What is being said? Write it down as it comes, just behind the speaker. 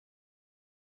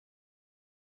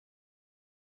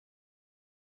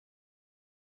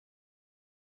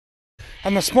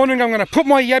And this morning I'm going to put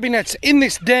my yabby nets in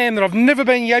this dam that I've never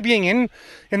been yabbying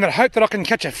in the hope that I can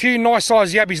catch a few nice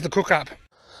sized yabbies to cook up.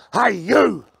 Hey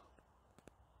you!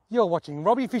 You're watching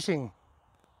Robbie Fishing.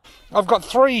 I've got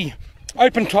 3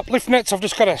 open top lift nets. I've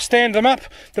just got to stand them up.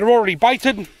 They're already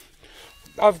baited.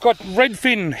 I've got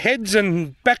redfin heads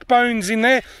and backbones in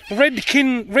there.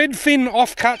 Redfin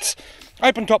offcuts,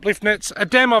 open top lift nets. A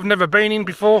dam I've never been in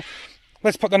before.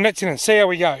 Let's put the nets in and see how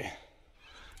we go.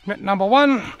 Net number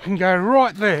 1 can go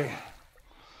right there.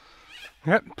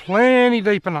 Yep, plenty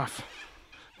deep enough.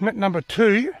 Net number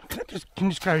 2 can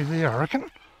just go there, I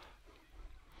reckon.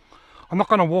 I'm not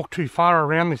going to walk too far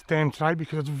around this dam today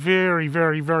because it's very,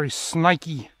 very, very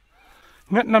snaky.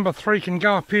 Net number 3 can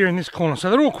go up here in this corner, so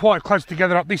they're all quite close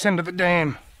together up this end of the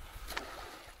dam.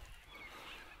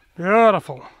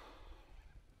 Beautiful.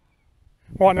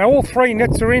 Right, now all 3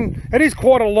 nets are in. It is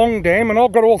quite a long dam, and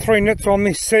I've got all 3 nets on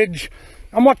this sedge.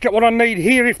 I might get what I need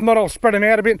here, if not I'll spread them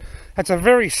out a bit. It's a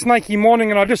very snaky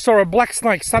morning and I just saw a black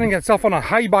snake sunning itself on a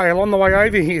hay bale on the way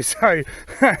over here, so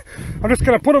I'm just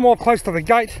going to put them all close to the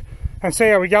gate and see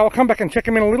how we go. I'll come back and check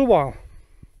them in a little while.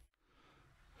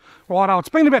 Righto, it's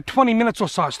been about 20 minutes or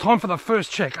so. It's time for the first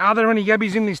check. Are there any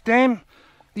yabbies in this dam?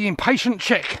 The impatient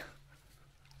check.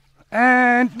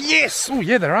 And yes! Oh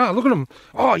yeah, there are. Look at them.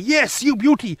 Oh yes, you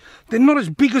beauty. They're not as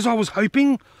big as I was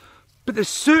hoping, but there's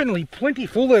certainly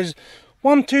plentiful. There's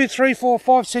 1, 2, 3, 4,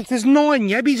 5, 6. There's 9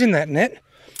 yabbies in that net.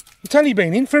 It's only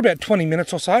been in for about 20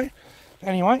 minutes or so.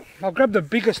 Anyway, I'll grab the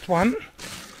biggest one.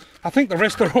 I think the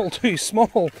rest are all too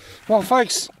small. Well,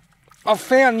 folks, I've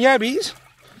found yabbies.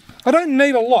 I don't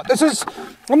need a lot.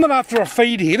 I'm not after a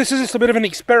feed here. This is just a bit of an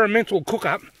experimental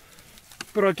cook-up.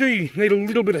 But I do need a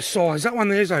little bit of size. That one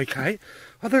there's okay.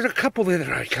 Oh, there's a couple there that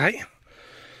are okay.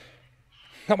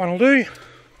 That one will do.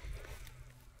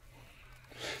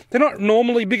 They're not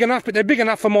normally big enough, but they're big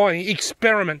enough for my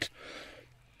experiment.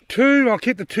 2, I'll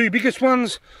keep the 2 biggest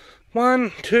ones.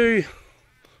 1, 2,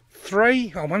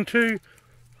 3. Oh, 1, 2,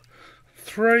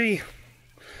 3,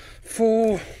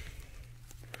 4,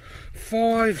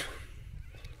 5.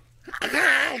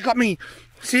 Got me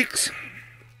 6,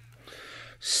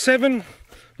 7,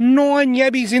 9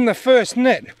 yabbies in the first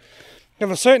net. Now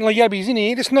there's certainly yabbies in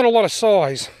here, just not a lot of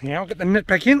size. Now I'll get the net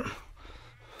back in.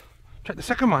 Check the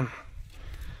second one.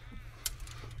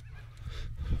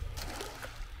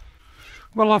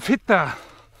 Well, I've hit the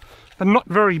not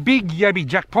very big yabby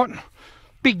jackpot.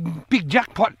 Big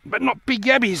jackpot, but not big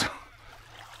yabbies.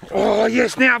 Oh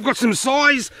yes, now I've got some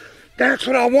size. That's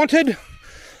what I wanted.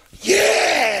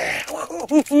 Yeah!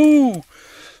 Ooh.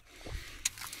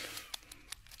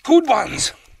 Good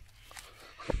ones.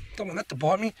 Don't want that to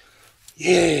bite me.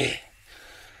 Yeah.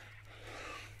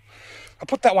 I'll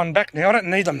put that one back now. I don't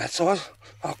need them that size.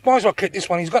 I might as well keep this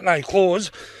one. He's got no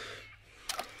claws.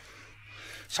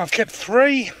 So I've kept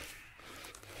 3.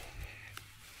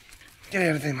 Get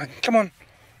out of there, mate. Come on.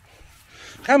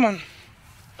 Come on.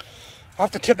 I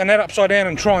have to tip the net upside down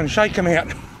and try and shake them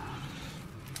out.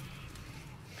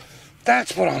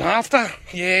 That's what I'm after.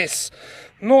 Yes.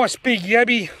 Nice big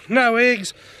yabby. No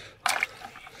eggs.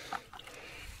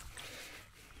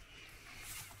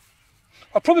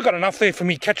 I've probably got enough there for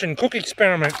me catch and cook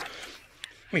experiment.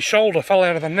 My shoulder fell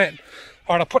out of the net.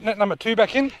 Alright, I'll put net number 2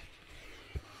 back in.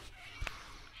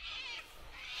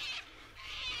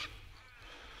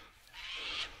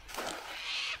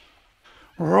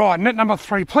 Right, net number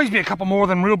 3. Please be a couple more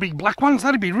than real big black ones.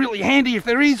 That'd be really handy if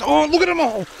there is. Oh, look at them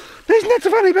all. These nets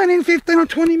have only been in 15 or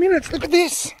 20 minutes. Look at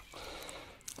this.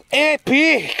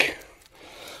 Epic.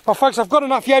 Well, folks, I've got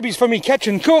enough yabbies for me catch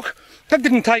and cook. That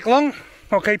didn't take long.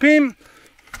 I'll keep him.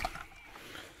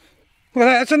 Look at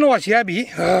that. That's a nice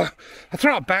yabby. I'll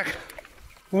throw it back.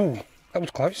 Ooh, that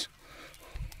was close.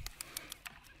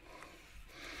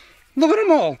 Look at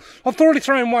them all. I've already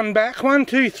thrown one back. 1,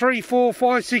 2, 3, 4,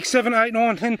 5, 6, 7, 8,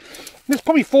 9, 10. There's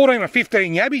probably 14 or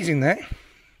 15 yabbies in there.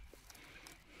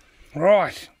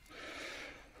 Right.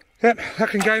 Yep, that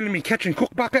can go into me catch and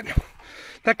cook bucket.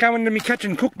 That go into me catch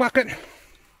and cook bucket.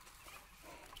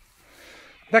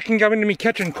 That can go into me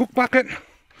catch and cook bucket.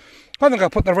 I think I'll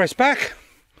put the rest back.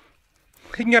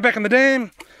 He can go back in the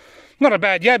dam. Not a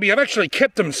bad yabby. I've actually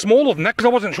kept them smaller than that because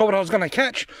I wasn't sure what I was going to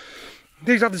catch.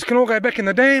 These others can all go back in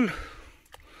the dam.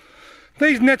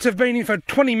 These nets have been in for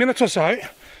 20 minutes or so,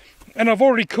 and I've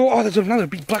already caught... Oh, there's another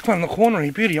big black one in the corner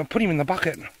here. Beauty. I'll put him in the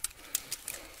bucket.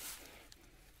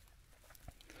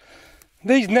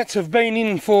 These nets have been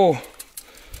in for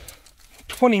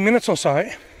 20 minutes or so,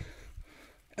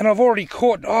 and I've already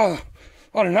caught... Oh,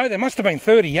 I don't know. There must have been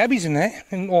 30 yabbies in there,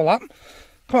 and all up.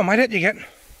 Come on, mate. Out you get.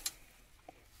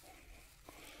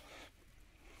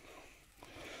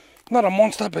 Not a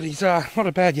monster, but he's not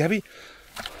a bad yabby.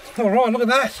 Alright, look at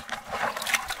that.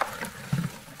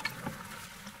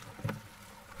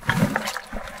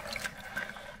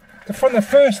 From the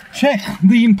first check,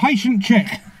 the impatient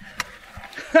check.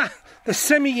 The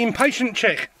semi-impatient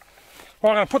check. Right,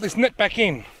 I'm going to put this net back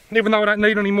in, even though I don't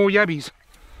need any more yabbies.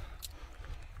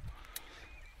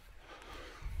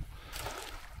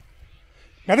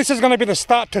 Now this is going to be the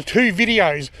start to 2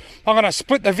 videos. I'm going to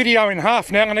split the video in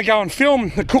half now. I'm going to go and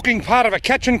film the cooking part of a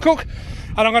catch and cook,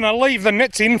 and I'm going to leave the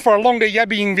nets in for a longer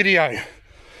yabbying video.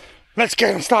 Let's go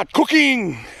and start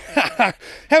cooking!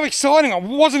 How exciting! I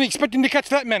wasn't expecting to catch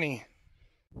that many.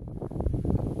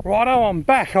 Righto, I'm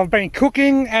back. I've been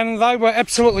cooking and they were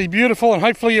absolutely beautiful, and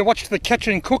hopefully you watched the catch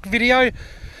and cook video.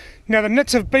 Now the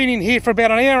nets have been in here for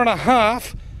about an hour and a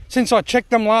half since I checked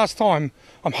them last time.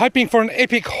 I'm hoping for an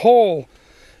epic haul.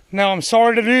 Now I'm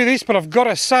sorry to do this, but I've got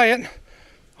to say it.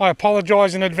 I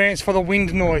apologise in advance for the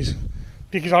wind noise,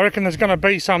 because I reckon there's going to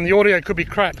be some. The audio could be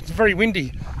crap. It's very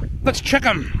windy. Let's check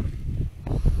them.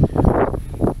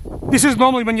 This is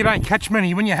normally when you don't catch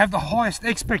many, when you have the highest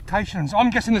expectations. I'm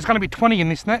guessing there's going to be 20 in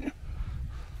this net.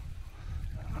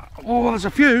 Oh, there's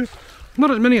a few.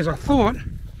 Not as many as I thought,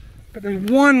 but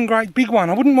there's one great big one.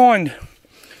 I wouldn't mind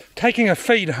taking a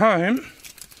feed home.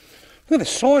 Look at the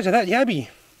size of that yabby.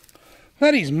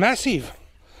 That is massive.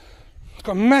 It's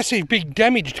got massive big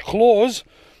damaged claws.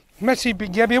 Massive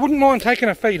big yabby. I wouldn't mind taking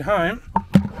a feed home.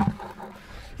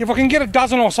 If I can get a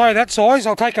dozen or so that size,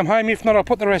 I'll take them home. If not, I'll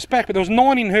put the rest back. But there was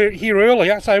 9 in here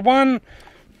earlier. So 1,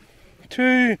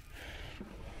 2,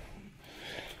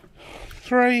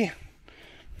 3,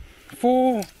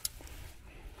 4,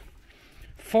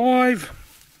 5,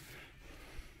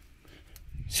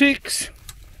 6.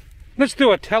 Let's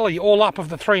do a tally all up of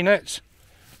the 3 nets.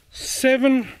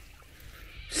 7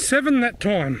 that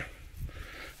time.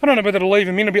 I don't know whether to leave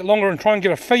them in a bit longer and try and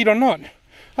get a feed or not.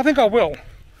 I think I will.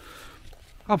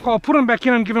 I'll put them back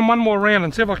in and give them one more round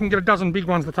and see if I can get a dozen big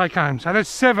ones to take home. So that's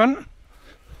 7.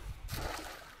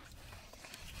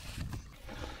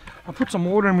 I'll put some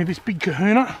water in with this big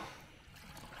kahuna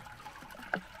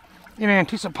in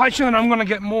anticipation that I'm going to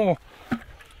get more.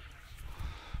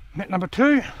 Net number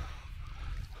 2.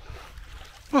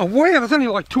 Oh wow, there's only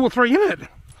like 2 or 3 in it.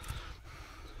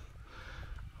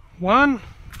 1,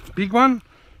 big one,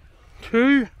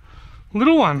 2,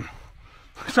 little one.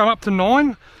 So up to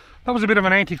 9. That was a bit of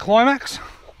an anticlimax.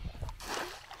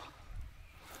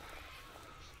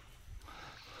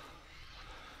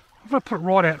 I've got to put it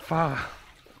right out far.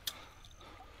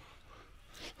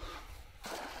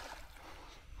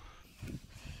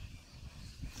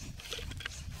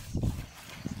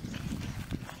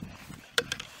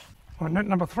 Right, net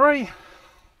number 3.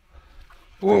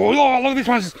 Oh, look,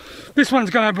 this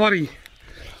one's going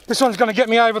to get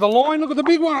me over the line. Look at the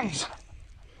big ones.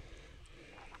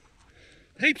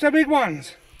 Heaps of big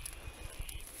ones.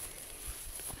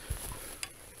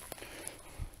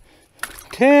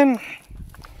 10,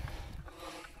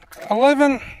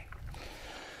 11,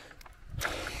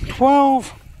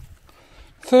 12,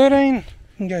 13,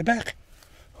 and go back.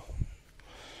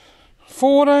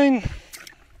 14,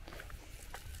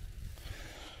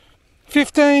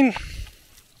 15.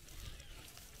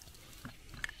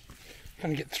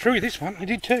 Gonna get through this one. I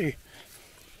did too.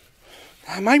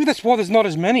 Maybe that's why there's not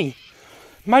as many.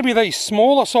 Maybe these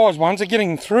smaller size ones are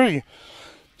getting through.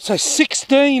 So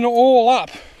 16 all up,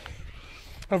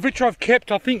 of which I've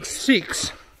kept I think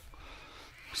 6.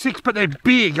 6, but they're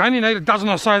big. I only need a dozen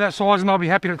or so that size and I'll be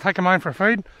happy to take them home for a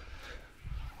feed.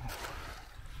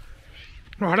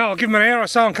 Right, I'll give them an hour or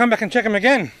so and come back and check them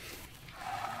again.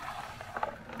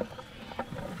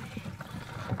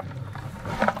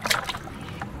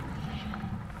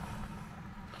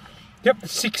 Yep,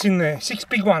 there's 6 in there, 6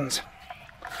 big ones.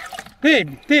 They're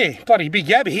bloody big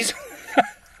yabbies.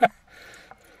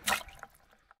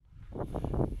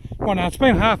 Well, now it's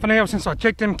been half an hour since I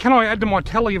checked them. Can I add to my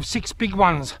tally of 6 big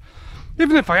ones?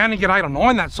 Even if I only get 8 or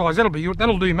 9 that size, that'll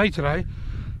do me today.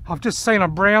 I've just seen a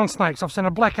brown snake, so I've seen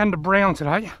a black and a brown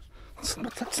today. What's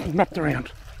that wrapped around?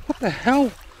 What the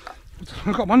hell?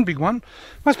 I've got one big one.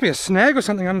 Must be a snag or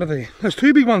something under there. There's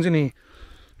 2 big ones in here.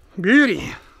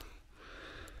 Beauty.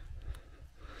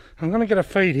 I'm going to get a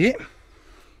feed here.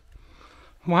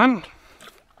 1,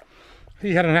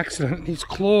 he had an accident, his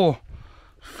claw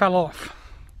fell off.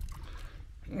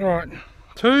 Right,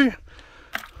 2,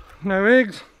 no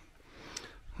eggs.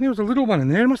 There was a little one in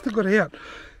there, it must have got out.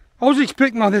 I was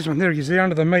expecting, oh there's one, there he is, there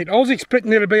under the meat. I was expecting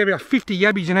there to be about 50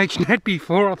 yabbies in each net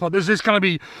before. I thought there's just going to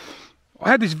be, I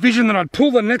had this vision that I'd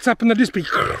pull the nets up and they'd just be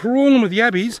crawling with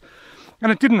yabbies,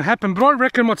 and it didn't happen. But I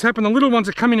reckon what's happened, the little ones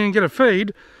are coming in and get a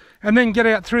feed, and then get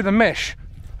out through the mesh.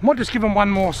 I might just give them one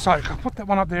more soak. I'll put that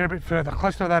one up there a bit further,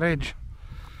 close to that edge.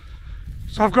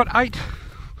 So I've got eight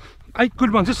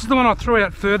good ones. This is the one I threw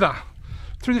out further.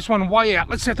 Threw this one way out.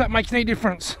 Let's see if that makes any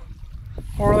difference.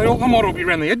 Or they might all be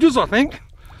around the edges, I think.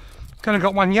 Kind of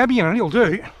got one yabby in it, it'll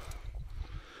do.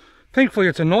 Thankfully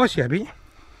it's a nice yabby.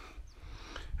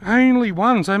 Only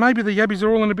one, so maybe the yabbies are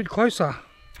all in a bit closer.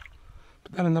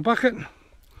 Put that in the bucket.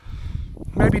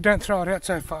 Maybe don't throw it out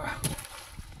so far.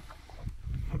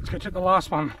 Let's go check the last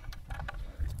one.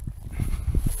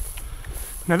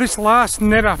 Now this last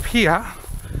net up here,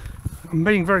 I'm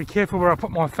being very careful where I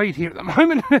put my feet here at the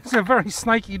moment. It's a very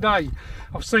snaky day.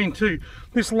 I've seen two.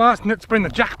 This last net's been the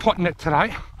jackpot net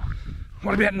today.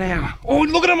 What about now? Oh,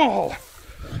 look at them all.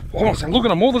 Oh, I want to say look at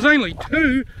them all. There's only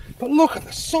two, but look at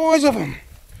the size of them.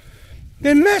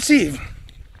 They're massive.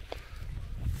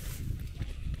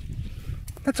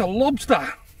 That's a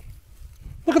lobster.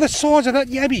 Look at the size of that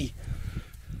yabby.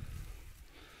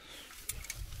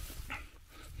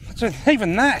 So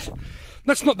even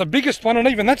that's not the biggest one, and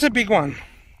even that's a big one.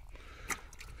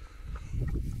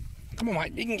 Come on,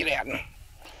 mate, you can get out.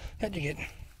 How'd you get?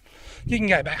 You can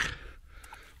go back.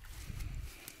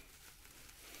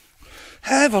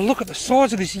 Have a look at the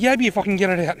size of this yabby if I can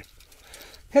get it out.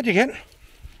 How'd you get?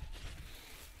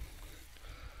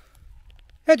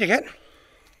 How'd you get?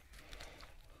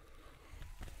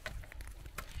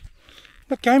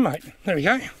 Let go, mate. There we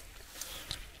go.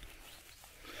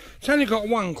 It's only got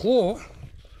one claw,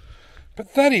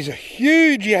 but that is a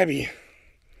huge yabby.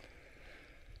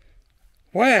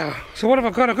 Wow. So what have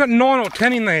I got? I've got 9 or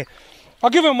 10 in there.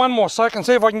 I'll give them one more soak and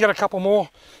see if I can get a couple more.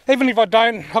 Even if I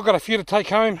don't, I've got a few to take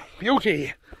home.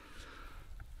 Beauty.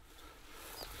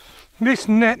 This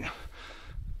net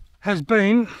has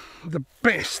been the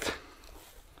best.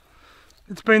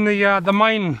 It's been the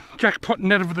main jackpot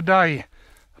net of the day.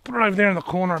 I'll put it over there in the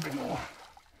corner a bit more.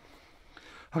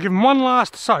 I'll give them one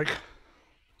last soak.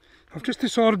 I've just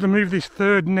decided to move this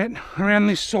third net around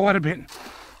this side a bit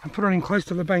and put it in close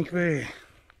to the bank there.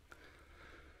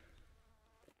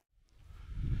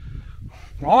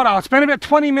 Righto, it's been about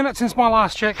 20 minutes since my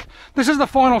last check. This is the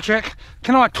final check.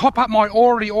 Can I top up my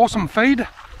already awesome feed?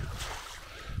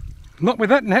 Not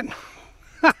with that net.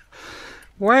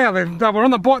 Wow, they were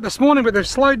on the bite this morning, but they've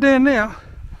slowed down now.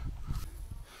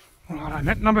 Righto,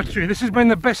 net number 2. This has been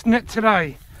the best net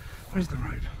today. Where's the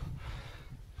rope?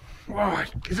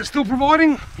 Right, is it still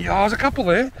providing? Yeah, there's a couple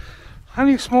there.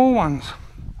 Only small ones.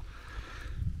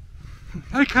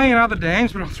 Okay in other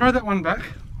dams, but I'll throw that one back.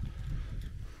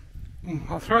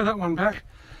 I'll throw that one back.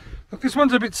 Look, this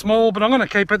one's a bit small, but I'm going to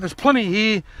keep it. There's plenty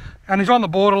here, and he's on the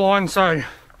borderline, so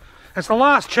it's the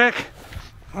last check.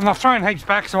 And I've thrown heaps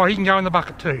back, so he can go in the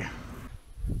bucket too.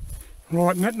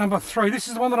 Right, net number 3. This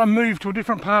is the one that I moved to a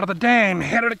different part of the dam.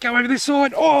 How did it go over this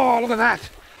side? Oh, look at that.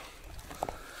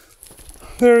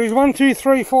 There is 1, 2,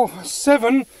 3, 4,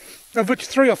 7, of which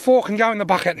 3 or 4 can go in the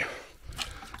bucket.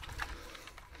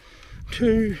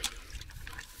 2,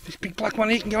 this big black one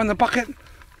here can go in the bucket.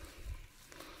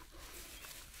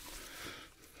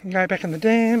 And go back in the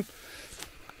dam.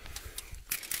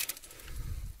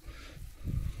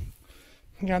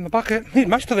 And go in the bucket.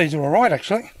 Most of these are alright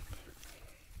actually.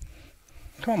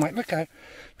 Come on mate, let go.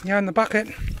 Go in the bucket.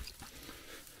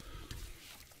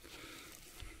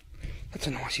 That's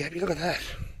a nice yabby, look at that.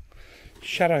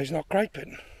 Shadow's not great, but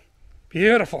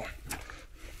beautiful.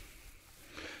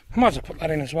 I might as well put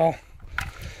that in as well.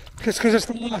 Just because it's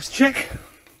the last check.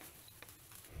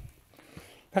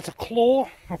 That's a claw.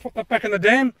 I'll put that back in the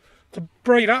dam to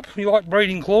breed up. You like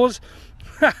breeding claws.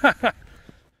 Well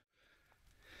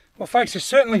folks, there's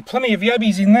certainly plenty of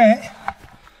yabbies in there.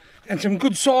 And some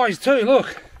good size too,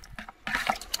 look.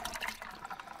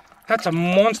 That's a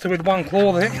monster with one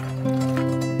claw there.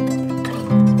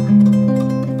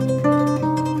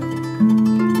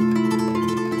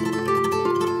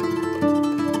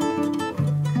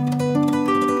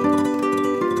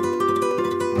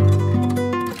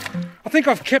 I think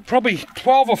I've kept probably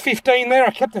 12 or 15 there.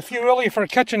 I kept a few earlier for a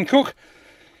catch and cook.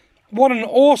 What an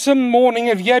awesome morning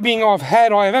of yabbying I've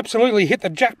had. I have absolutely hit the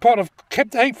jackpot. I've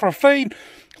kept a heap for a feed,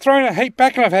 thrown a heap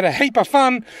back, and I've had a heap of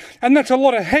fun. And that's a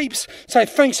lot of heaps. So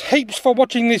thanks heaps for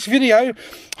watching this video.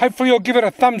 Hopefully you'll give it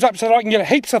a thumbs up so that I can get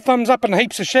heaps of thumbs up and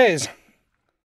heaps of shares.